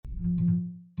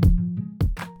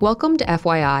Welcome to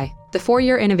FYI, the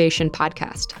Four-Year Innovation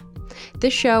Podcast.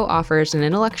 This show offers an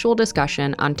intellectual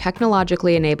discussion on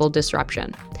technologically enabled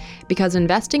disruption, because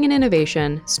investing in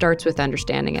innovation starts with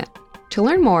understanding it. To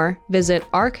learn more, visit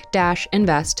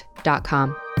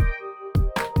arc-invest.com.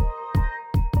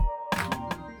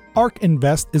 ARC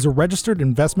Invest is a registered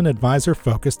investment advisor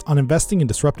focused on investing in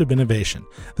disruptive innovation.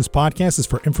 This podcast is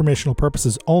for informational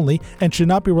purposes only and should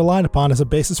not be relied upon as a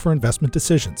basis for investment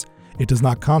decisions. It does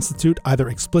not constitute, either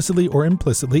explicitly or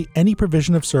implicitly, any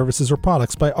provision of services or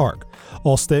products by ARC.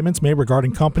 All statements made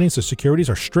regarding companies or securities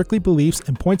are strictly beliefs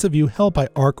and points of view held by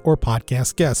ARC or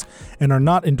podcast guests, and are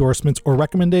not endorsements or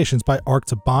recommendations by ARC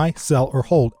to buy, sell, or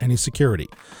hold any security.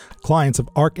 Clients of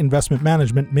ARC Investment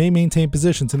Management may maintain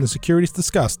positions in the securities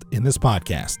discussed in this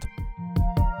podcast.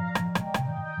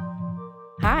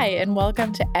 Hi, and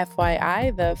welcome to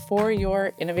FYI, the For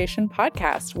Your Innovation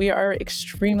Podcast. We are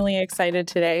extremely excited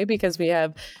today because we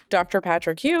have Dr.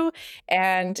 Patrick Hu,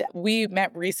 and we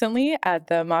met recently at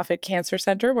the Moffitt Cancer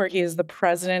Center, where he is the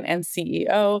president and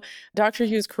CEO. Dr.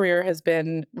 Hu's career has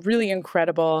been really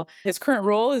incredible. His current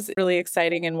role is really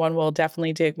exciting and one we'll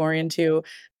definitely dig more into.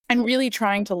 And really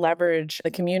trying to leverage the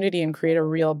community and create a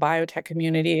real biotech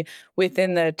community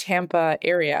within the Tampa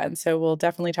area. And so we'll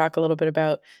definitely talk a little bit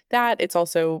about that. It's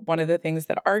also one of the things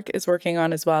that ARC is working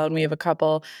on as well. And we have a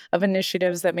couple of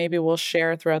initiatives that maybe we'll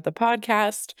share throughout the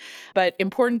podcast. But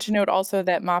important to note also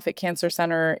that Moffitt Cancer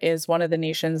Center is one of the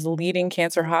nation's leading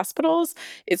cancer hospitals.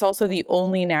 It's also the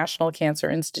only National Cancer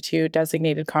Institute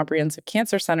designated comprehensive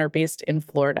cancer center based in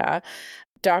Florida.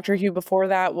 Dr. Hu before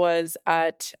that was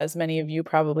at, as many of you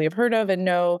probably have heard of and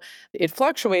know, it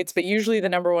fluctuates, but usually the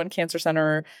number one cancer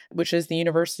center, which is the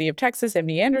University of Texas,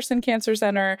 MD Anderson Cancer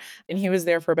Center. And he was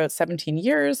there for about 17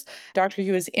 years. Dr.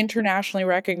 Hu is internationally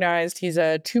recognized. He's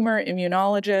a tumor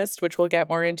immunologist, which we'll get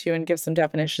more into and give some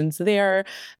definitions there.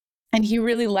 And he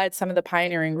really led some of the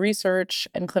pioneering research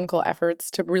and clinical efforts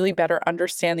to really better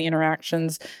understand the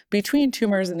interactions between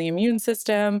tumors and the immune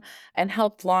system, and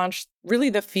helped launch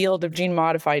really the field of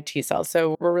gene-modified T cells.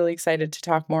 So we're really excited to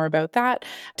talk more about that.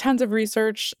 Tons of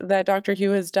research that Dr.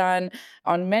 Hu has done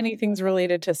on many things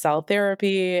related to cell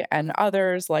therapy and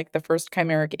others, like the first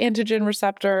chimeric antigen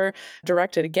receptor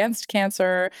directed against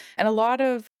cancer. And a lot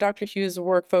of Dr. Hu's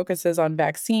work focuses on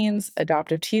vaccines,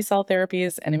 adoptive T cell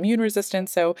therapies, and immune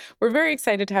resistance. So we're very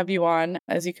excited to have you on,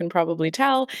 as you can probably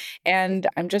tell. And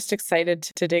I'm just excited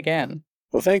to dig in.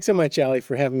 Well, thanks so much, Allie,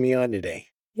 for having me on today.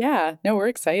 Yeah, no, we're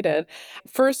excited.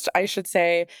 First, I should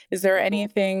say, is there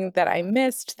anything that I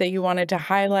missed that you wanted to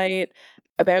highlight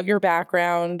about your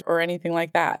background or anything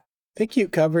like that? I think you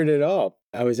covered it all.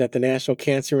 I was at the National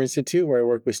Cancer Institute, where I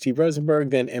worked with Steve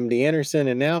Rosenberg, then MD Anderson,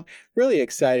 and now really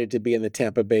excited to be in the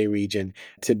Tampa Bay region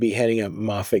to be heading up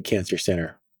Moffitt Cancer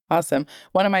Center. Awesome.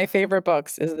 One of my favorite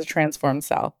books is The Transformed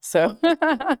Cell. So,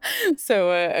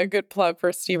 a good plug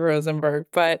for Steve Rosenberg,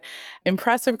 but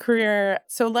impressive career.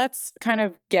 So let's kind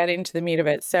of get into the meat of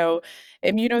it. So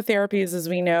immunotherapies, as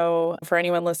we know, for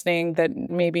anyone listening that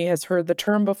maybe has heard the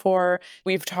term before,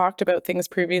 we've talked about things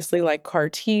previously like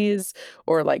CAR-Ts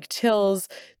or like TILs.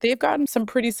 They've gotten some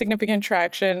pretty significant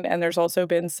traction, and there's also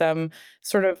been some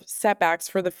sort of setbacks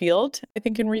for the field, I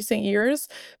think, in recent years.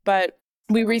 But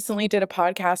we recently did a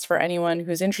podcast for anyone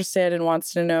who's interested and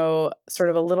wants to know sort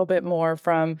of a little bit more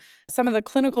from some of the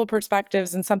clinical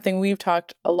perspectives, and something we've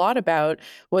talked a lot about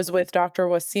was with Dr.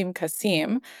 Wasim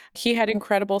Kasim. He had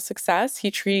incredible success. He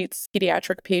treats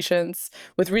pediatric patients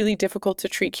with really difficult to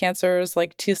treat cancers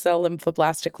like T-cell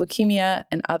lymphoblastic leukemia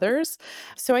and others.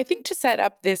 So I think to set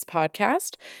up this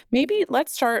podcast, maybe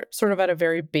let's start sort of at a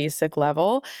very basic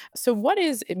level. So what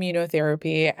is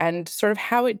immunotherapy, and sort of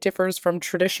how it differs from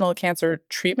traditional cancer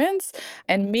treatments,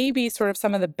 and maybe sort of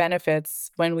some of the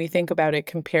benefits when we think about it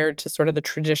compared to sort of the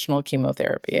traditional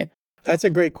chemotherapy? That's a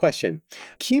great question.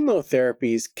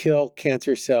 Chemotherapies kill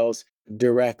cancer cells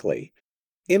directly.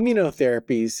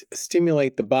 Immunotherapies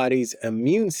stimulate the body's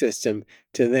immune system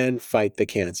to then fight the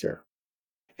cancer.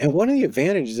 And one of the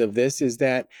advantages of this is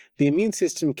that the immune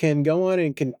system can go on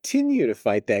and continue to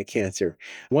fight that cancer.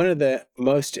 One of the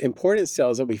most important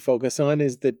cells that we focus on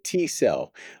is the T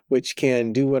cell, which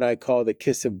can do what I call the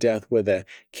kiss of death with a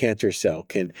cancer cell,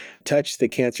 can touch the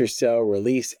cancer cell,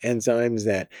 release enzymes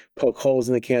that poke holes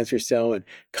in the cancer cell and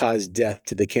cause death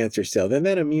to the cancer cell. Then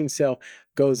that immune cell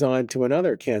goes on to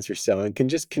another cancer cell and can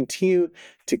just continue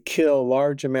to kill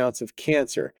large amounts of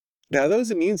cancer. Now,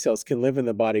 those immune cells can live in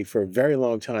the body for a very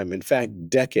long time, in fact,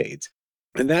 decades.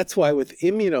 And that's why with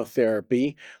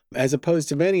immunotherapy, as opposed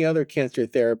to many other cancer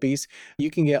therapies, you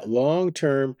can get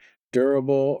long-term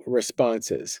durable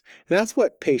responses. And that's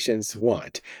what patients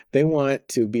want. They want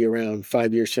to be around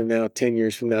 5 years from now, 10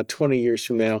 years from now, 20 years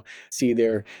from now, see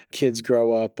their kids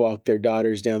grow up, walk their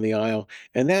daughters down the aisle.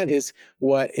 And that is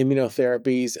what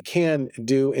immunotherapies can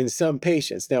do in some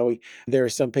patients. Now, there are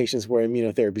some patients where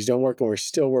immunotherapies don't work, and we're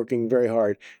still working very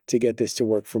hard to get this to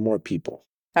work for more people.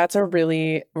 That's a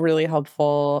really, really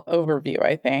helpful overview,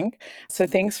 I think. So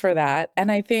thanks for that.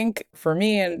 And I think for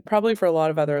me, and probably for a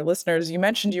lot of other listeners, you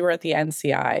mentioned you were at the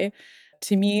NCI.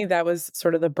 To me, that was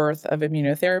sort of the birth of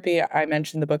immunotherapy. I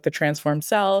mentioned the book, The Transformed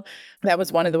Cell. That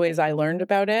was one of the ways I learned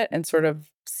about it and sort of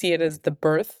see it as the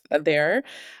birth there.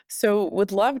 So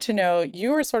would love to know,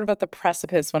 you were sort of at the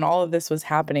precipice when all of this was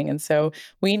happening. And so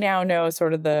we now know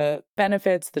sort of the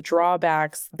benefits, the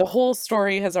drawbacks. The whole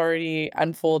story has already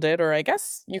unfolded, or I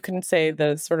guess you can say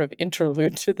the sort of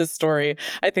interlude to the story.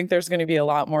 I think there's going to be a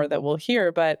lot more that we'll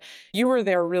hear, but you were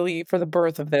there really for the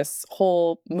birth of this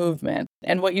whole movement.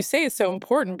 And what you say is so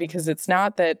important because it's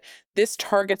not that this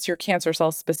targets your cancer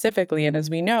cells specifically. And as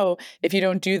we know, if you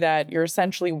don't do that, you're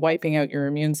essentially wiping out your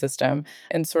immune system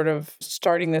and sort of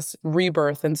starting this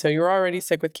rebirth. And so you're already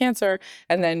sick with cancer,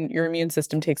 and then your immune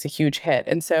system takes a huge hit.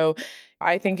 And so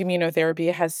I think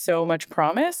immunotherapy has so much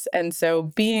promise. And so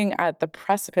being at the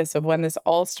precipice of when this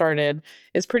all started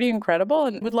is pretty incredible.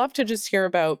 And would love to just hear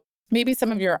about maybe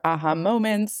some of your aha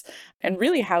moments and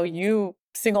really how you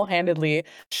single-handedly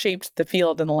shaped the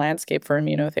field and the landscape for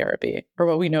immunotherapy, or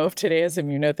what we know of today as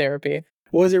immunotherapy.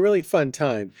 Well, it was a really fun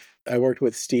time. I worked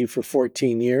with Steve for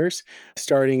 14 years,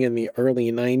 starting in the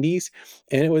early 90s.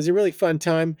 And it was a really fun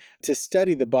time to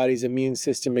study the body's immune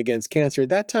system against cancer. At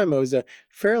that time, it was a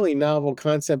fairly novel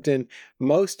concept, and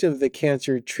most of the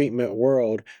cancer treatment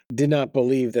world did not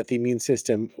believe that the immune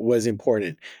system was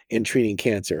important in treating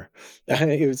cancer.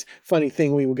 It was a funny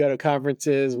thing. We would go to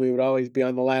conferences. We would always be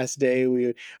on the last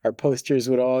day. Our posters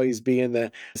would always be in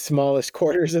the smallest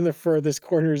quarters and the furthest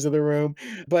corners of the room.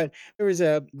 But there was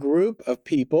a group of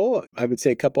people, I would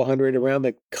say a couple hundred around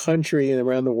the country and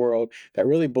around the world, that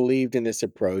really believed in this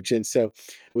approach. And so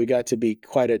we got to be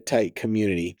quite a tight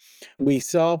community. We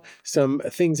saw some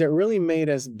things that really made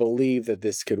us believe that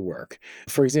this could work.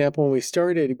 For example, when we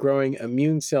started growing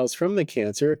immune cells from the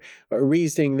cancer,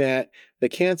 reasoning that the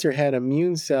cancer had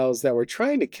immune cells that were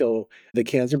trying to kill the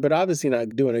cancer, but obviously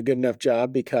not doing a good enough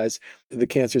job because the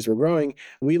cancers were growing,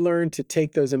 we learned to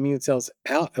take those immune cells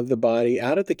out of the body,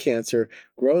 out of the cancer,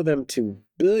 grow them to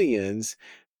billions,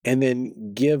 and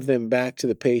then give them back to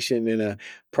the patient in a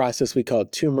process we call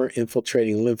tumor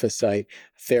infiltrating lymphocyte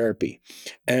therapy.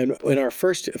 And in our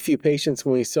first few patients,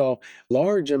 when we saw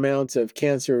large amounts of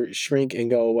cancer shrink and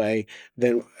go away,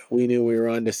 then we knew we were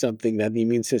onto something, that the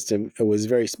immune system was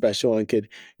very special and could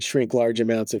shrink large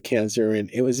amounts of cancer.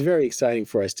 And it was very exciting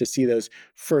for us to see those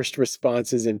first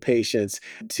responses in patients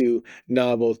to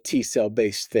novel T-cell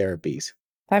based therapies.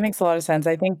 That makes a lot of sense.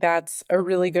 I think that's a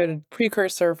really good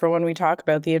precursor for when we talk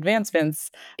about the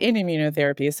advancements in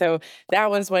immunotherapy. So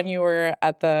that was when you were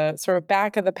at the sort of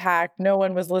back of the pack. No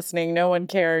one was listening. No one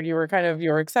cared. You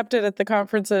were accepted at the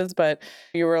conferences, but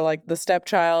you were like the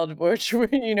stepchild, which,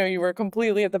 you were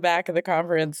completely at the back of the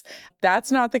conference.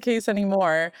 That's not the case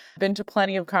anymore. I've been to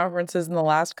plenty of conferences in the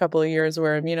last couple of years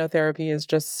where immunotherapy is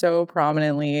just so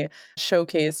prominently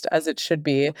showcased as it should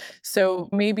be. So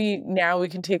maybe now we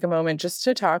can take a moment just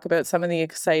to talk about some of the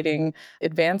exciting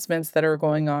advancements that are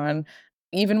going on,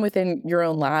 even within your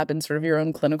own lab and sort of your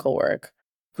own clinical work.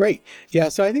 Great. Yeah,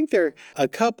 so I think there are a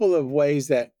couple of ways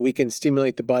that we can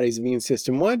stimulate the body's immune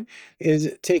system. One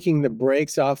is taking the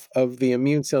brakes off of the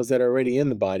immune cells that are already in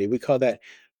the body. We call that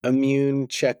immune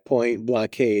checkpoint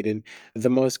blockade. And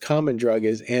the most common drug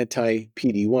is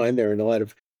anti-PD-1. There are a lot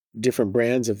of different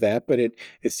brands of that, but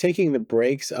it's taking the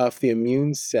brakes off the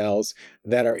immune cells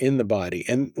that are in the body.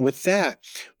 And with that,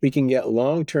 we can get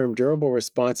long-term durable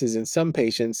responses in some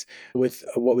patients with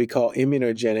what we call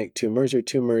immunogenic tumors, or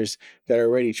tumors that are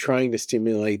already trying to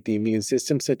stimulate the immune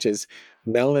system, such as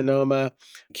melanoma,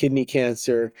 kidney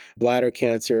cancer, bladder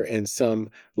cancer, and some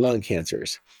lung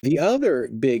cancers. The other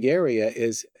big area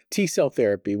is T-cell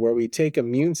therapy, where we take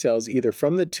immune cells either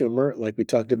from the tumor, like we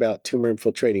talked about tumor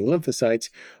infiltrating lymphocytes,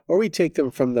 or we take them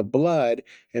from the blood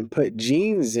and put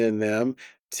genes in them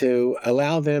to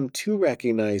allow them to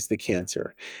recognize the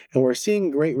cancer. And we're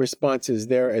seeing great responses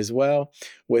there as well.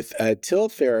 With TIL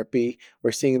therapy,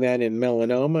 we're seeing that in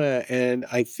melanoma, and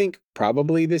I think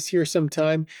probably this year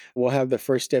sometime, we'll have the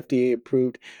first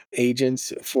FDA-approved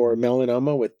agents for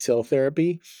melanoma with TIL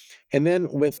therapy. And then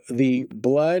with the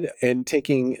blood and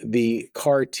taking the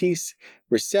CAR T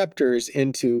receptors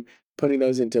into putting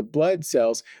those into blood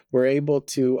cells, we're able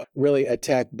to really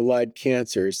attack blood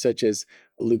cancers such as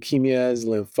leukemias,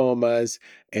 lymphomas,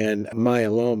 and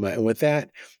myeloma. And with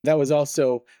that, that was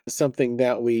also something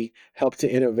that we helped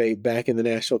to innovate back in the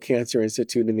National Cancer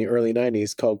Institute in the early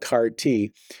 90s called CAR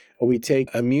T. We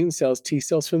take immune cells, T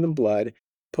cells from the blood,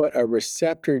 put a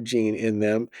receptor gene in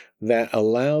them that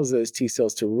allows those T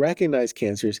cells to recognize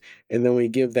cancers, and then we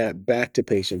give that back to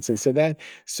patients. And so that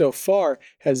so far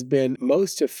has been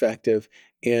most effective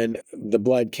in the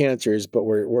blood cancers, but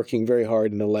we're working very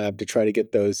hard in the lab to try to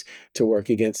get those to work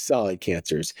against solid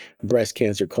cancers, breast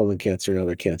cancer, colon cancer, and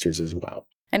other cancers as well.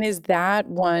 And is that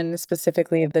one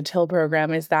specifically, the TIL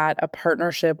program, is that a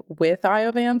partnership with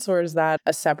Iovance or is that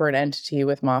a separate entity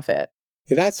with Moffitt?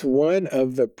 That's one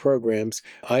of the programs.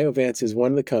 Iovance is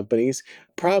one of the companies.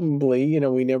 Probably,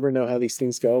 we never know how these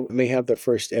things go. May have the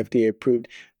first FDA-approved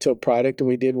TIL product, and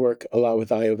we did work a lot with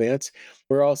Iovance.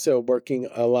 We're also working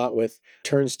a lot with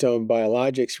Turnstone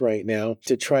Biologics right now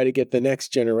to try to get the next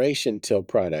generation TIL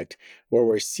product, where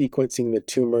we're sequencing the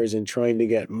tumors and trying to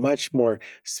get much more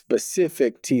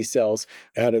specific T cells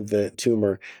out of the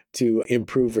tumor to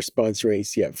improve response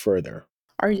rates yet further.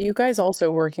 Are you guys also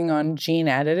working on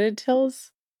gene-edited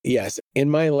TILs? Yes.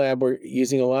 In my lab, we're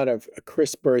using a lot of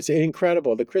CRISPR. It's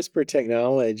incredible. The CRISPR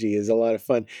technology is a lot of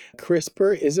fun.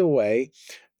 CRISPR is a way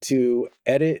to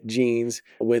edit genes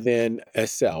within a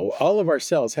cell. All of our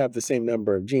cells have the same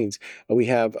number of genes. We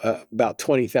have about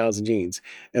 20,000 genes.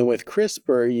 And with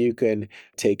CRISPR, you can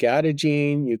take out a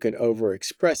gene, you can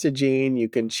overexpress a gene, you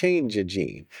can change a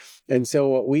gene. And so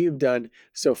what we've done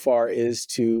so far is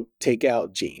to take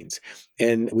out genes.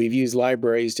 And we've used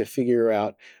libraries to figure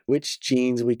out which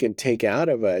genes we can take out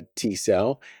of a T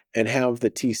cell and have the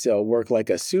T cell work like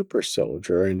a super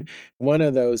soldier. And one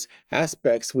of those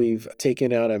aspects, we've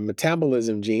taken out a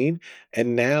metabolism gene,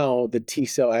 and now the T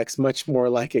cell acts much more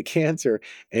like a cancer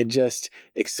and just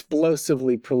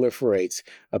explosively proliferates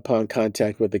upon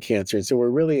contact with the cancer. And so we're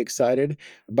really excited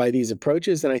by these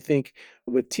approaches. And I think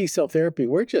with T cell therapy,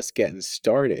 we're just getting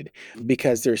started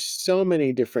because there's so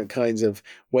many different kinds of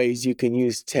ways you can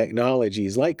use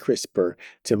technologies like CRISPR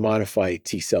to modify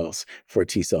T cells for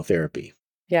T cell therapy.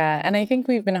 Yeah, and I think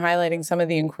we've been highlighting some of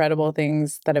the incredible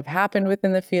things that have happened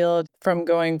within the field, from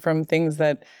going from things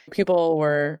that people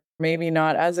were maybe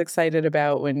not as excited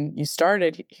about when you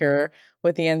started here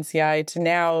with the NCI to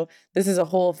now this is a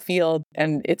whole field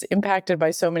and it's impacted by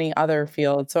so many other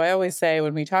fields. So I always say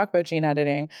when we talk about gene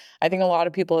editing, I think a lot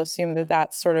of people assume that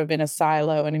that's sort of in a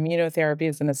silo and immunotherapy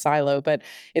is in a silo, but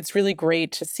it's really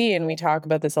great to see, and we talk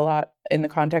about this a lot in the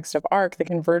context of ARC, the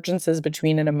convergences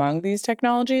between and among these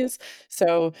technologies.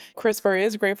 So CRISPR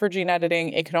is great for gene editing.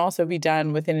 It can also be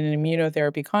done within an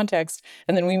immunotherapy context.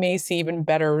 And then we may see even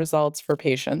better results for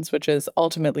patients, which is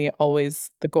ultimately always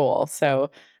the goal.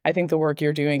 So I think the work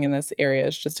you're doing in this area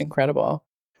is just incredible.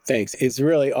 Thanks. It's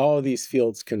really all of these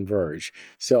fields converge.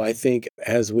 So I think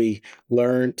as we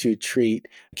learn to treat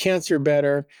cancer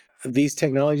better, these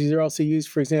technologies are also used,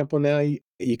 for example, now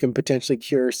you can potentially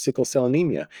cure sickle cell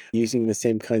anemia using the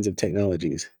same kinds of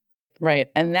technologies. Right.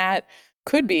 And that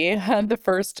could be the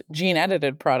first gene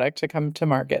edited product to come to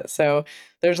market. So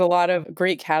there's a lot of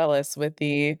great catalysts with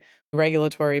the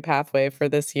regulatory pathway for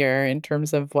this year in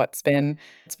terms of it's been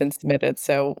submitted.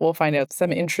 So we'll find out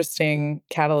some interesting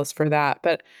catalysts for that.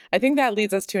 But I think that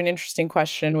leads us to an interesting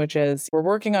question, which is we're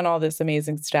working on all this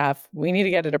amazing stuff. We need to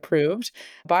get it approved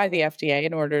by the FDA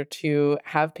in order to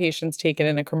have patients take it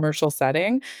in a commercial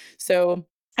setting. So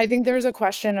I think there's a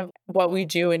question of what we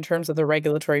do in terms of the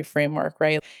regulatory framework,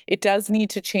 right? It does need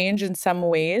to change in some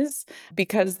ways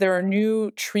because there are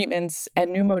new treatments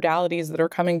and new modalities that are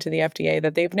coming to the FDA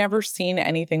that they've never seen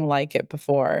anything like it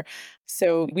before.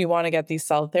 So we want to get these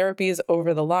cell therapies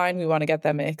over the line. We want to get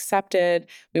them accepted.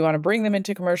 We want to bring them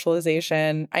into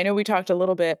commercialization. I know we talked a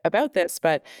little bit about this,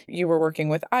 but you were working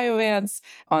with Iovance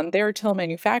on their TIL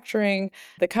manufacturing.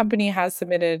 The company has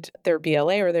submitted their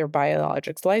BLA or their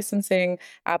biologics licensing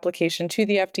application to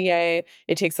the FDA.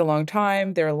 It takes a long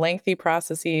time. There are lengthy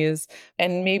processes.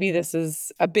 And maybe this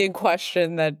is a big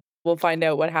question that we'll find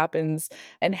out what happens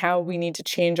and how we need to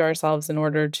change ourselves in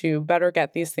order to better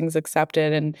get these things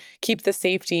accepted and keep the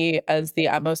safety as the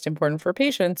utmost important for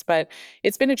patients. But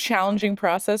it's been a challenging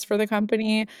process for the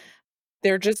company.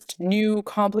 They're just new,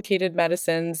 complicated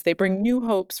medicines. They bring new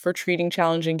hopes for treating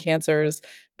challenging cancers,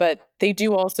 but they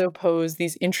do also pose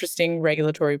these interesting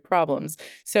regulatory problems.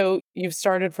 So you've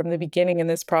started from the beginning in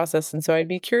this process. And so I'd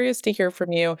be curious to hear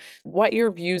from you what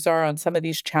your views are on some of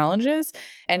these challenges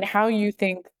and how you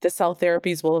think the cell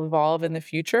therapies will evolve in the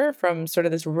future from sort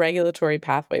of this regulatory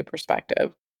pathway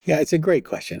perspective. Yeah, it's a great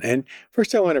question. And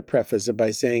first, I want to preface it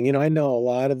by saying, I know a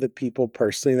lot of the people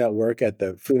personally that work at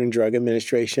the Food and Drug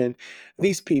Administration.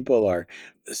 These people are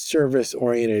service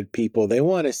oriented people. They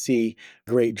want to see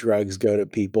great drugs go to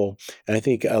people. And I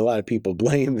think a lot of people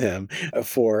blame them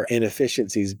for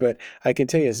inefficiencies. But I can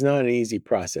tell you, it's not an easy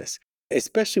process,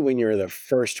 especially when you're the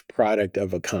first product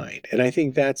of a kind. And I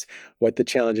think that's what the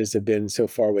challenges have been so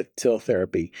far with TIL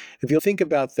therapy. If you think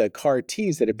about the CAR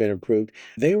Ts that have been approved,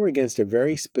 they were against a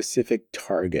very specific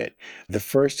target. The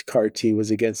first CAR T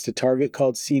was against a target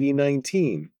called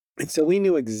CD19. And so we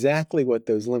knew exactly what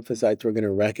those lymphocytes were going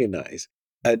to recognize.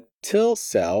 A TIL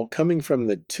cell coming from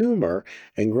the tumor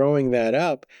and growing that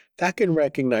up, that can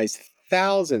recognize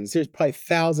thousands, there's probably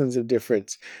thousands of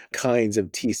different kinds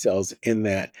of T cells in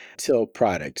that TIL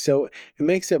product. So it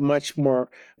makes it much more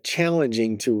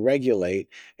challenging to regulate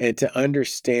and to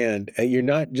understand. You're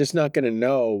not going to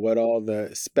know what all the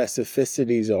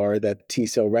specificities are that T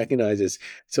cell recognizes.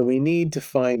 So we need to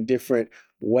find different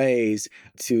ways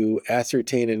to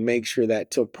ascertain and make sure that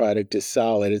TIL product is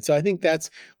solid. And so I think that's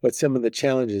what some of the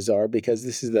challenges are, because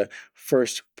this is the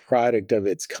first product of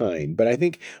its kind. But I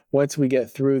think once we get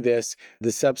through this,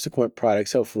 the subsequent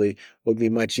products hopefully will be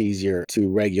much easier to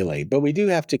regulate. But we do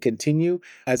have to continue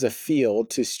as a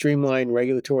field to streamline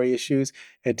regulatory issues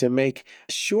and to make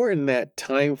shorten that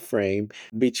time frame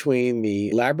between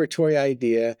the laboratory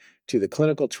idea to the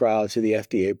clinical trial to the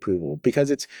FDA approval.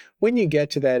 Because it's when you get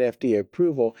to that FDA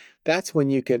approval, that's when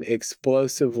you can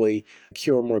explosively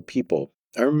cure more people.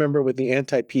 I remember with the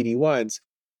anti-PD-1s,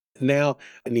 now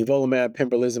nivolumab,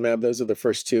 pembrolizumab, those are the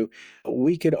first two,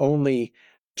 we could only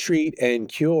treat and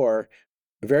cure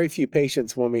very few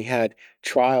patients when we had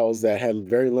trials that had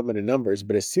very limited numbers.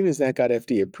 But as soon as that got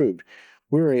FDA approved,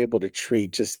 we were able to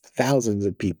treat just thousands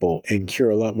of people and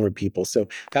cure a lot more people. So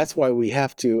that's why we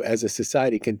have to, as a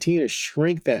society, continue to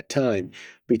shrink that time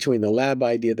between the lab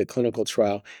idea, the clinical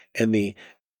trial, and the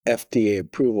FDA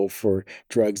approval for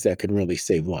drugs that can really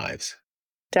save lives.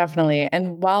 Definitely.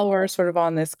 And while we're sort of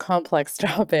on this complex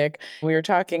topic, we were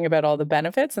talking about all the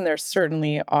benefits, and there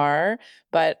certainly are,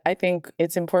 but I think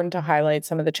it's important to highlight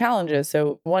some of the challenges.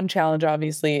 So, one challenge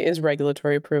obviously is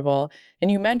regulatory approval.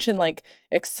 And you mentioned like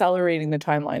accelerating the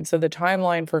timeline. So, the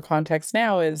timeline for context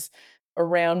now is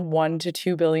around $1 to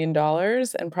 $2 billion,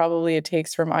 and probably it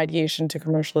takes from ideation to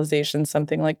commercialization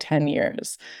something like 10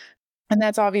 years. And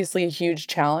that's obviously a huge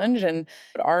challenge. And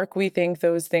at ARC, we think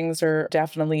those things are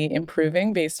definitely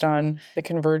improving based on the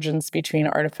convergence between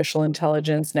artificial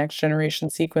intelligence, next generation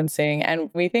sequencing. And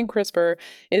we think CRISPR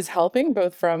is helping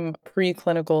both from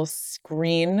preclinical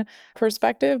screen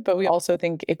perspective, but we also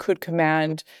think it could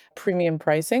command premium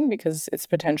pricing because it's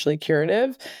potentially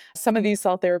curative. Some of these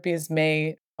cell therapies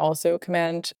may also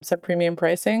command some premium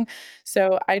pricing.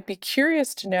 So I'd be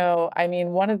curious to know, I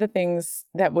mean, one of the things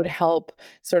that would help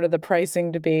sort of the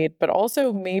pricing debate, but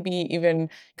also maybe even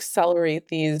accelerate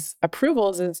these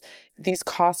approvals is these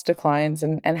cost declines,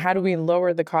 and how do we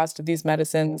lower the cost of these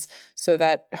medicines so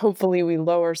that hopefully we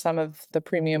lower some of the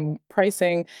premium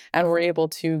pricing and we're able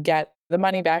to get the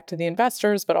money back to the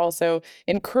investors, but also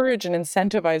encourage and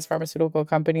incentivize pharmaceutical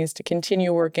companies to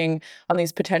continue working on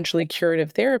these potentially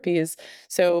curative therapies.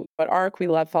 So at ARC, we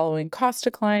love following cost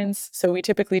declines. So we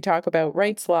typically talk about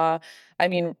Wright's Law. I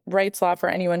mean, Wright's Law, for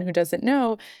anyone who doesn't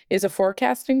know, is a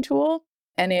forecasting tool.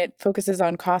 And it focuses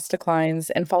on cost declines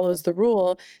and follows the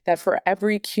rule that for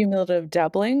every cumulative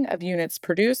doubling of units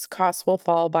produced, costs will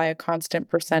fall by a constant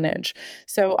percentage.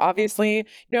 So obviously,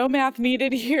 no math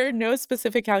needed here, no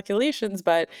specific calculations,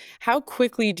 but how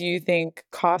quickly do you think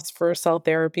costs for cell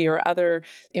therapy or other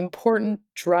important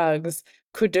drugs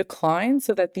could decline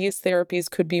so that these therapies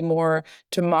could be more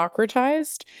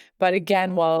democratized? But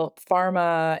again, while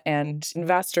pharma and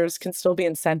investors can still be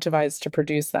incentivized to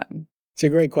produce them. It's a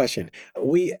great question.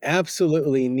 We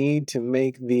absolutely need to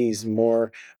make these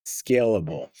more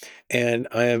scalable. And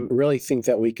I really think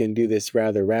that we can do this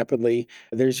rather rapidly.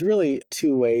 There's really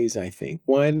two ways, I think.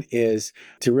 One is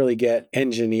to really get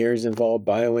engineers involved,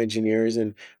 bioengineers,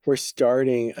 and we're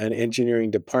starting an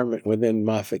engineering department within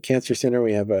Moffitt Cancer Center.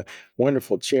 We have a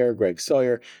wonderful chair, Greg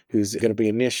Sawyer, who's going to be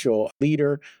initial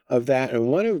leader of that. And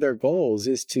one of their goals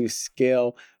is to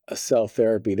scale a cell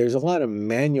therapy. There's a lot of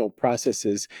manual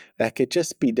processes that could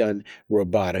just be done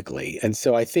robotically. And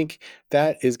so I think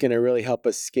that is going to really help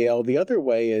us scale. The other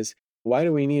way is, why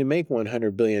do we need to make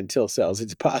 100 billion TIL cells?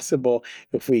 It's possible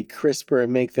if we CRISPR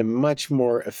and make them much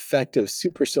more effective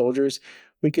super soldiers,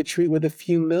 we could treat with a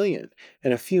few million.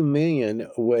 And a few million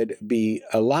would be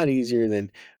a lot easier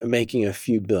than making a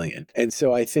few billion. And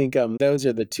so I think those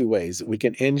are the two ways. We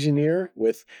can engineer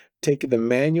with take the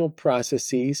manual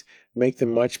processes, make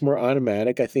them much more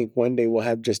automatic. I think one day we'll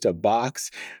have just a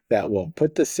box that will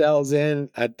put the cells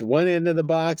in at one end of the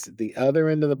box, at the other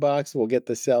end of the box, we'll get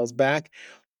the cells back.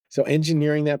 So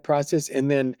engineering that process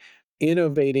and then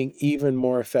innovating even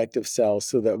more effective cells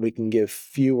so that we can give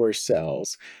fewer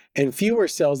cells and fewer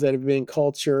cells that have been in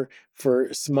culture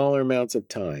for smaller amounts of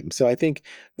time. So I think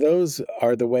those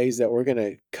are the ways that we're going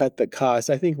to cut the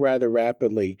cost, I think, rather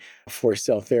rapidly for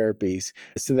cell therapies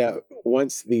so that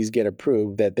once these get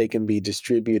approved, that they can be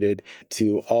distributed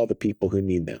to all the people who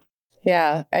need them.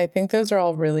 Yeah, I think those are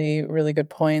all really, really good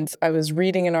points. I was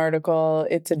reading an article,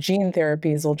 it's a gene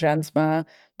therapy, Zolgensma,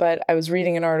 but I was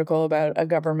reading an article about a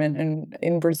government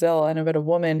in Brazil and about a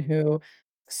woman who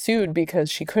sued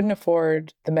because she couldn't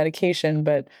afford the medication,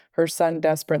 but her son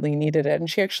desperately needed it. And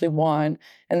she actually won.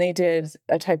 And they did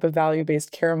a type of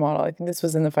value-based care model. I think this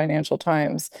was in the Financial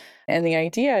Times. And the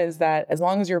idea is that as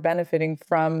long as you're benefiting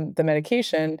from the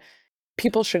medication,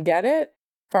 people should get it.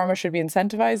 Pharma should be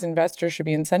incentivized, investors should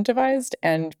be incentivized,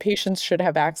 and patients should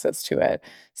have access to it.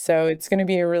 So it's going to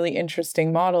be a really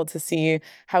interesting model to see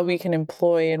how we can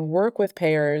employ and work with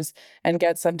payers and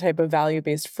get some type of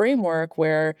value-based framework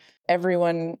where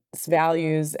everyone's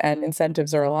values and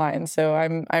incentives are aligned. So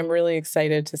I'm really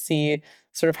excited to see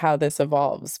sort of how this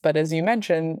evolves. But as you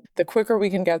mentioned, the quicker we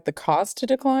can get the cost to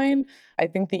decline, I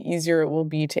think the easier it will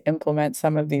be to implement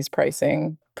some of these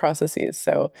pricing processes.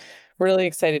 So really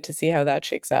excited to see how that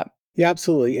shakes up. Yeah,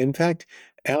 absolutely. In fact,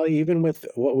 Allie, even with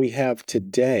what we have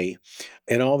today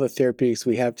and all the therapeutics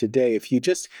we have today, if you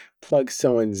just plug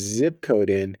someone's zip code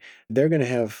in, they're going to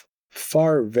have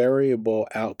far variable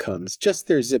outcomes, just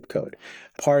their zip code.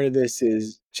 Part of this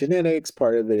is genetics,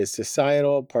 part of it is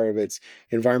societal, part of it's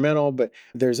environmental, but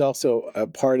there's also a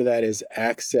part of that is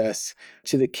access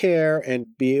to the care and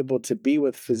be able to be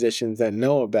with physicians that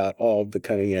know about all of the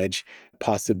cutting edge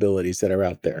possibilities that are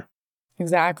out there.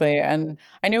 Exactly. And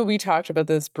I know we talked about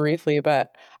this briefly,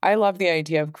 but I love the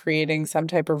idea of creating some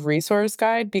type of resource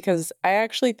guide because I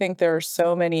actually think there are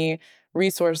so many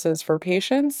resources for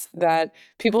patients that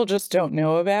people just don't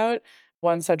know about.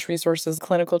 One such resource is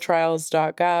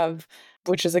clinicaltrials.gov,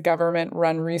 which is a government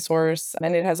run resource,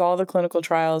 and it has all the clinical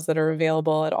trials that are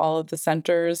available at all of the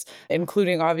centers,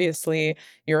 including obviously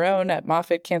your own at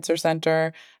Moffitt Cancer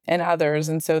Center and others.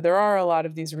 And so there are a lot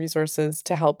of these resources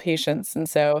to help patients. And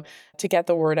so to get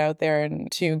the word out there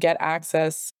and to get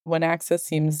access when access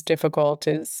seems difficult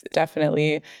is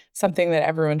definitely something that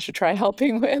everyone should try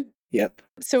helping with. Yep.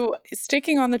 So,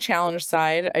 sticking on the challenge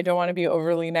side, I don't want to be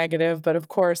overly negative, but of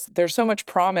course, there's so much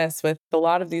promise with a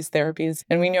lot of these therapies,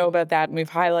 and we know about that, and we've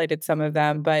highlighted some of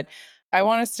them. But I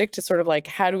want to stick to sort of like,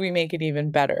 how do we make it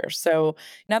even better? So,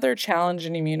 another challenge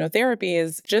in immunotherapy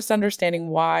is just understanding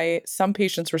why some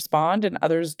patients respond and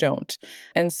others don't.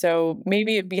 And so,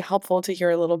 maybe it'd be helpful to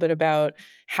hear a little bit about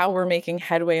how we're making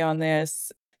headway on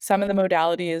this. Some of the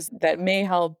modalities that may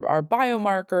help are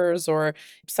biomarkers, or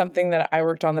something that I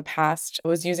worked on in the past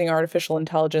was using artificial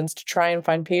intelligence to try and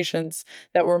find patients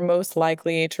that were most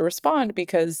likely to respond,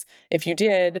 because if you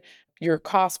did, your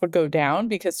costs would go down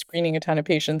because screening a ton of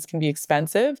patients can be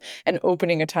expensive, and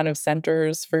opening a ton of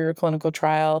centers for your clinical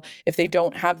trial, if they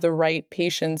don't have the right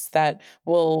patients that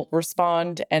will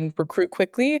respond and recruit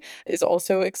quickly, is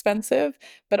also expensive.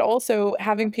 But also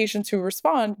having patients who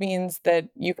respond means that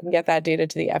you can get that data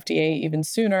to the FDA even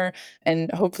sooner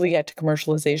and hopefully get to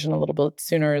commercialization a little bit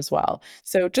sooner as well.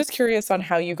 So just curious on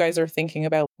how you guys are thinking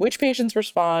about which patients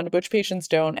respond, which patients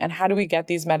don't, and how do we get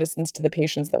these medicines to the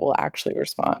patients that will actually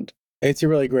respond? It's a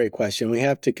really great question. We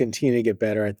have to continue to get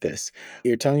better at this.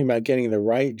 You're talking about getting the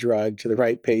right drug to the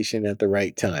right patient at the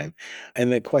right time.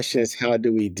 And the question is, how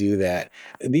do we do that?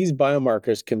 These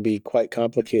biomarkers can be quite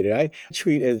complicated. I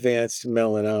treat advanced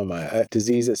melanoma, a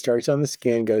disease that starts on the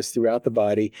skin, goes throughout the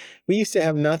body. We used to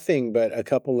have nothing but a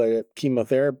couple of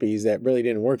chemotherapies that really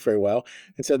didn't work very well.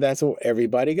 And so that's what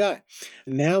everybody got.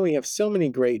 Now we have so many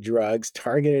great drugs,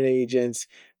 targeted agents,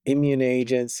 immune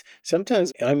agents.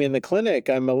 Sometimes I'm in the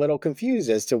clinic, I'm a little confused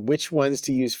as to which ones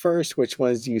to use first, which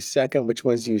ones to use second, which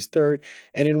ones to use third,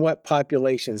 and in what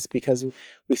populations, because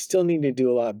we still need to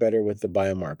do a lot better with the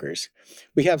biomarkers.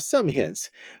 We have some hints.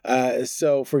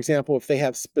 So, for example, if they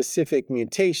have specific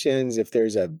mutations, if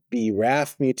there's a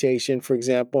BRAF mutation, for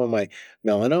example, in my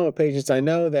melanoma patients, I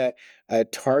know that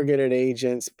targeted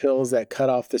agents, pills that cut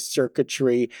off the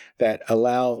circuitry that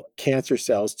allow cancer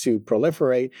cells to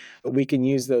proliferate, we can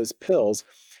use those pills.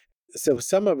 So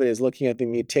some of it is looking at the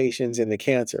mutations in the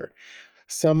cancer.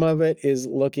 Some of it is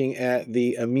looking at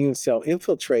the immune cell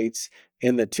infiltrates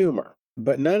in the tumor.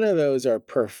 But none of those are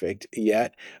perfect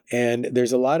yet. And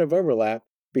there's a lot of overlap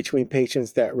between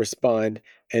patients that respond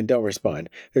and don't respond.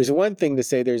 There's one thing to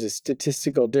say there's a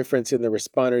statistical difference in the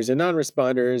responders and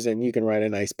non-responders, and you can write a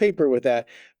nice paper with that.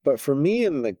 But for me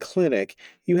in the clinic,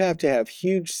 you have to have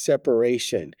huge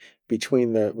separation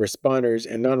between the responders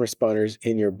and non-responders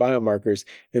in your biomarkers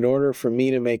in order for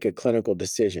me to make a clinical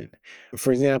decision.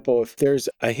 For example, if there's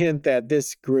a hint that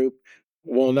this group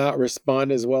will not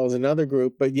respond as well as another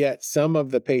group, but yet some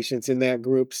of the patients in that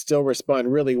group still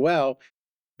respond really well,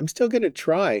 I'm still going to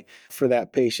try for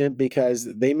that patient because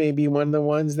they may be one of the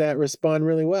ones that respond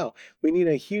really well. We need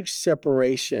a huge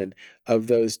separation of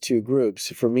those two groups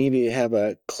for me to have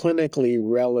a clinically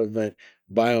relevant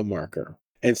biomarker.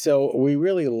 And so we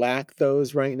really lack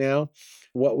those right now.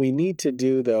 What we need to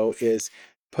do, though, is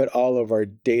put all of our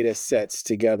data sets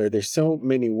together. There's so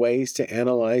many ways to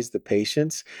analyze the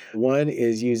patients. One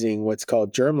is using what's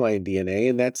called germline DNA,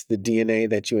 and that's the DNA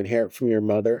that you inherit from your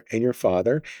mother and your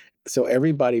father. So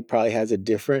everybody probably has a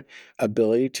different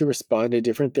ability to respond to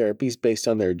different therapies based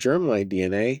on their germline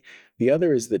DNA. The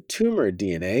other is the tumor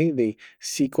DNA, the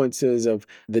sequences of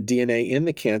the DNA in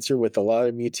the cancer with a lot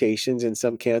of mutations in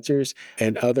some cancers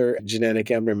and other genetic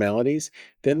abnormalities.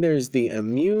 Then there's the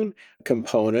immune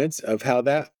components of how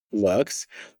that looks.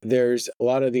 There's a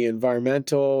lot of the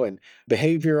environmental and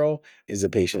behavioral. Is the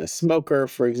patient a smoker,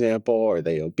 for example? Are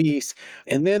they obese?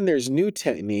 And then there's new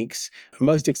techniques,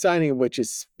 most exciting of which is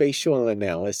spatial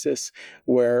analysis,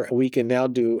 where we can now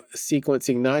do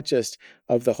sequencing not just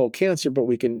of the whole cancer, but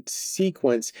we can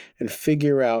sequence and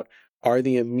figure out, are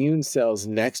the immune cells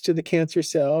next to the cancer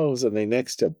cells? Are they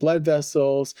next to blood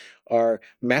vessels? Are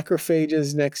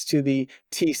macrophages next to the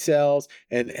T cells?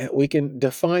 And we can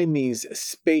define these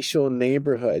spatial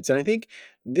neighborhoods. And I think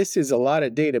this is a lot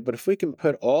of data, but if we can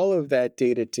put all of that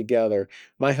data together,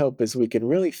 my hope is we can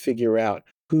really figure out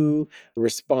who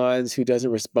responds, who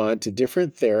doesn't respond to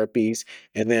different therapies.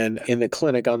 And then in the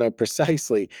clinic, I'll know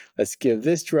precisely, let's give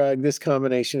this drug, this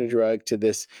combination of drug to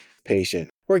this patient.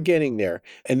 We're getting there.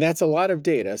 And that's a lot of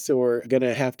data. So we're going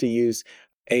to have to use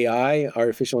AI,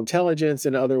 artificial intelligence,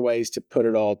 and other ways to put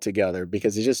it all together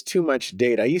because there's just too much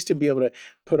data. I used to be able to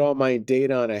put all my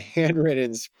data on a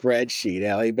handwritten spreadsheet,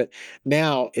 Allie, but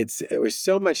now it was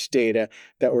so much data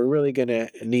that we're really going to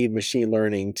need machine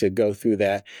learning to go through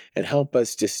that and help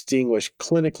us distinguish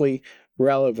clinically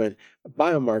relevant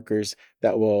biomarkers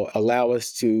that will allow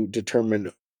us to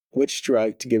determine which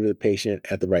drug to give to the patient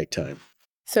at the right time.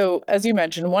 So, as you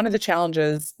mentioned, one of the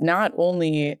challenges, not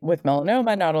only with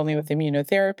melanoma, not only with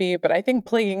immunotherapy, but I think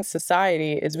plaguing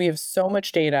society is we have so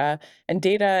much data, and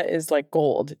data is like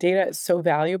gold. Data is so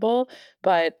valuable.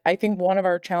 But I think one of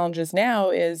our challenges now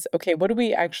is, okay, what do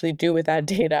we actually do with that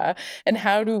data? And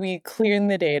how do we clean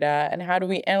the data? And how do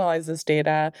we analyze this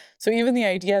data? So, even the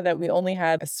idea that we only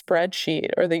had a spreadsheet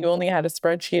or that you only had a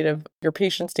spreadsheet of your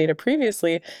patient's data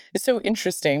previously is so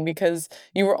interesting because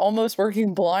you were almost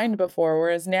working blind before,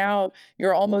 whereas now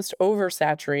you're almost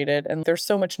oversaturated and there's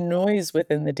so much noise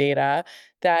within the data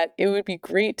that it would be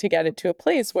great to get it to a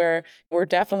place where we're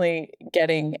definitely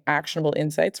getting actionable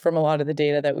insights from a lot of the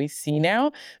data that we see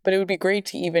now, but it would be great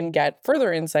to even get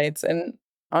further insights. And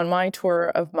on my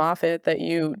tour of Moffitt that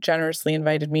you generously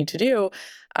invited me to do,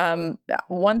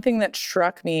 one thing that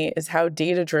struck me is how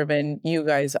data driven you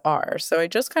guys are. So I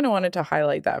just kind of wanted to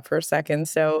highlight that for a second.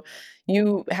 So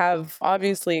you have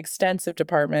obviously extensive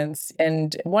departments.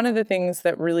 And one of the things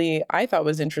that really I thought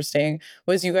was interesting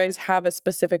was you guys have a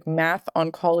specific math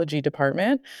oncology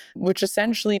department, which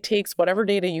essentially takes whatever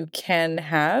data you can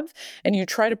have and you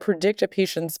try to predict a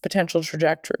patient's potential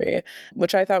trajectory,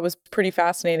 which I thought was pretty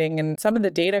fascinating. And some of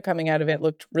the data coming out of it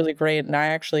looked really great. And I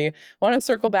actually want to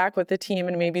circle back with the team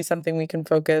and maybe something we can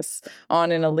focus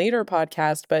on in a later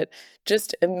podcast, but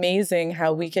just amazing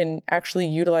how we can actually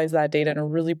utilize that data in a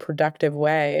really productive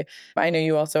way. I know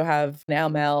you also have an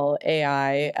ML,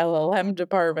 AI, LLM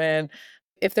department.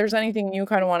 If there's anything you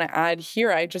kind of want to add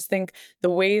here, I just think the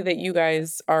way that you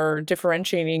guys are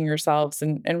differentiating yourselves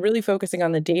and really focusing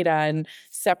on the data and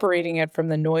separating it from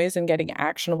the noise and getting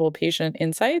actionable patient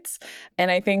insights.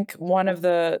 And I think one of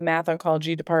the math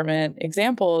oncology department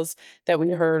examples that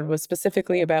we heard was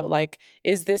specifically about like,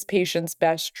 is this patient's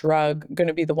best drug going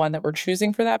to be the one that we're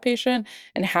choosing for that patient?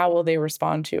 And how will they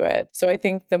respond to it? So I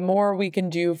think the more we can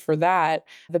do for that,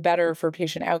 the better for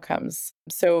patient outcomes.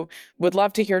 So would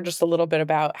love to hear just a little bit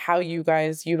about how you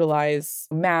guys utilize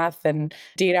math and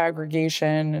data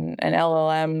aggregation and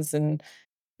LLMs. And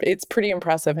it's pretty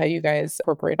impressive how you guys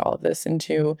incorporate all of this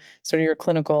into sort of your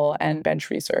clinical and bench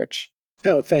research.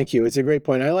 Oh, thank you. It's a great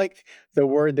point. I like the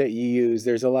word that you use,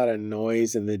 there's a lot of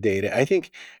noise in the data. I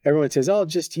think everyone says, oh,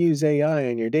 just use AI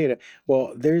on your data.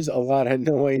 Well, there's a lot of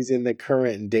noise in the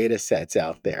current data sets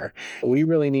out there. We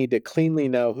really need to cleanly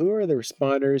know who are the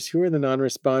responders, who are the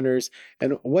non-responders,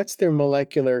 and what's their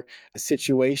molecular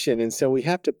situation. And so we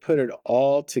have to put it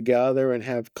all together and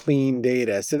have clean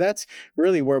data. So that's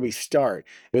really where we start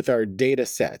with our data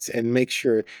sets and make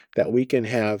sure that we can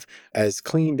have as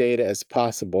clean data as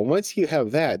possible. Once you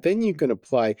have that, then you can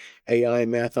apply AI,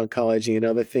 math oncology, and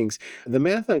other things. The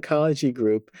math oncology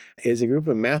group is a group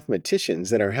of mathematicians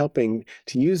that are helping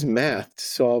to use math to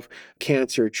solve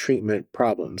cancer treatment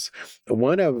problems.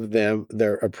 One of them,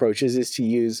 their approaches is to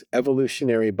use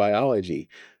evolutionary biology.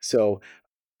 So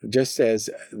just as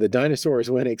the dinosaurs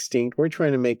went extinct, we're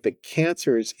trying to make the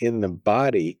cancers in the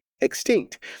body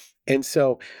extinct. And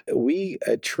so we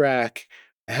track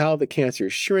how the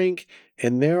cancers shrink,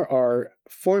 and there are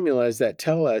formulas that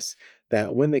tell us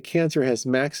that when the cancer has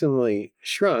maximally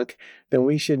shrunk, then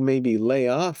we should maybe lay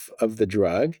off of the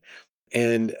drug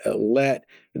and let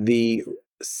the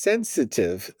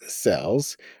sensitive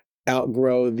cells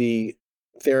outgrow the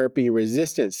therapy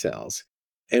resistant cells.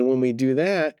 And when we do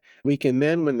that, we can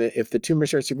then, if the tumor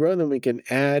starts to grow, then we can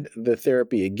add the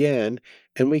therapy again.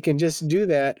 And we can just do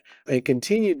that and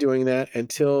continue doing that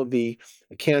until the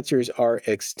cancers are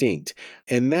extinct.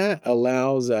 And that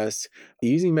allows us,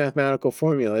 using mathematical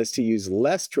formulas, to use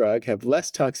less drug, have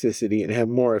less toxicity, and have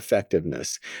more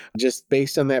effectiveness. Just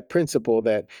based on that principle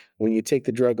that when you take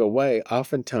the drug away,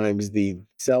 oftentimes the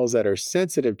cells that are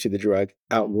sensitive to the drug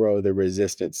outgrow the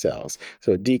resistant cells.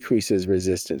 So it decreases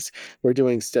resistance. We're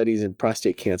doing studies in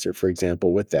prostate cancer, for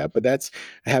example, with that. But that's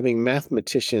having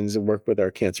mathematicians work with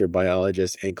our cancer biologists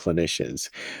and clinicians.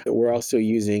 We're also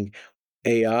using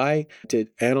AI to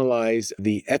analyze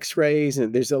the x-rays.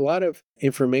 And there's a lot of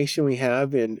information we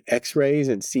have in x-rays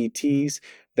and CTs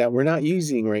that we're not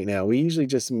using right now. We usually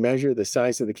just measure the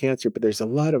size of the cancer, but there's a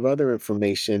lot of other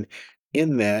information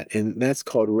in that, and that's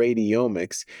called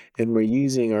radiomics. And we're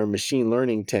using our machine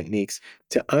learning techniques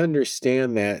to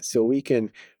understand that so we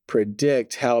can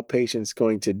predict how a patient's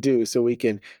going to do, so we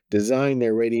can design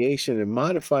their radiation and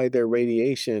modify their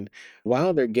radiation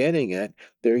while they're getting it.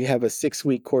 They have a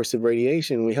 6-week course of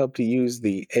radiation. We hope to use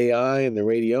the AI and the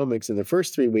radiomics in the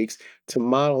first 3 weeks to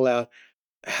model out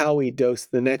how we dose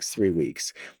the next 3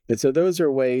 weeks. And so those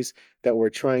are ways that we're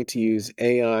trying to use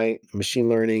AI, machine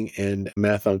learning, and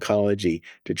math oncology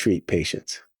to treat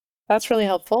patients. That's really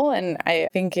helpful. And I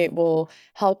think it will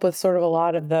help with sort of a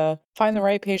lot of the find the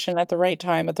right patient at the right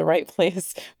time, at the right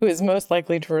place, who is most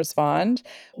likely to respond.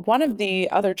 One of the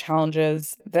other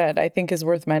challenges that I think is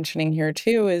worth mentioning here,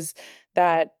 too, is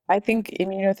that I think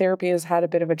immunotherapy has had a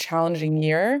bit of a challenging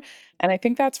year. And I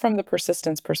think that's from the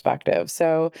persistence perspective.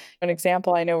 So, an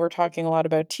example, I know we're talking a lot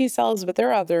about T cells, but there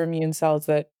are other immune cells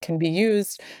that can be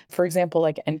used, for example,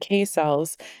 like NK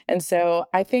cells. And so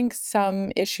I think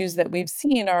some issues that we've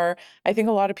seen are, I think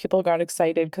a lot of people got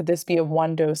excited. Could this be a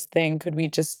one dose thing? Could we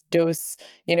just dose,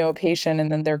 a patient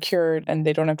and then they're cured and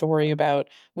they don't have to worry about,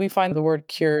 we find the word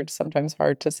cured sometimes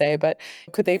hard to say, but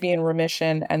could they be in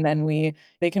remission and then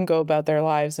they can go about their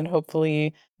lives and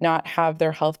hopefully not have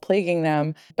their health plaguing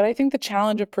them. But I think the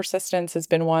challenge of persistence has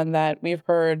been one that we've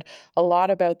heard a lot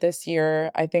about this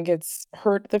year. I think it's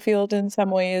hurt the field in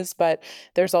some ways, but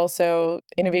there's also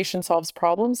innovation solves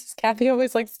problems, as Kathy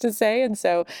always likes to say. And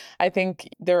so I think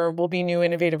there will be new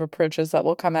innovative approaches that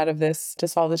will come out of this to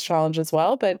solve this challenge as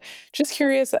well. But just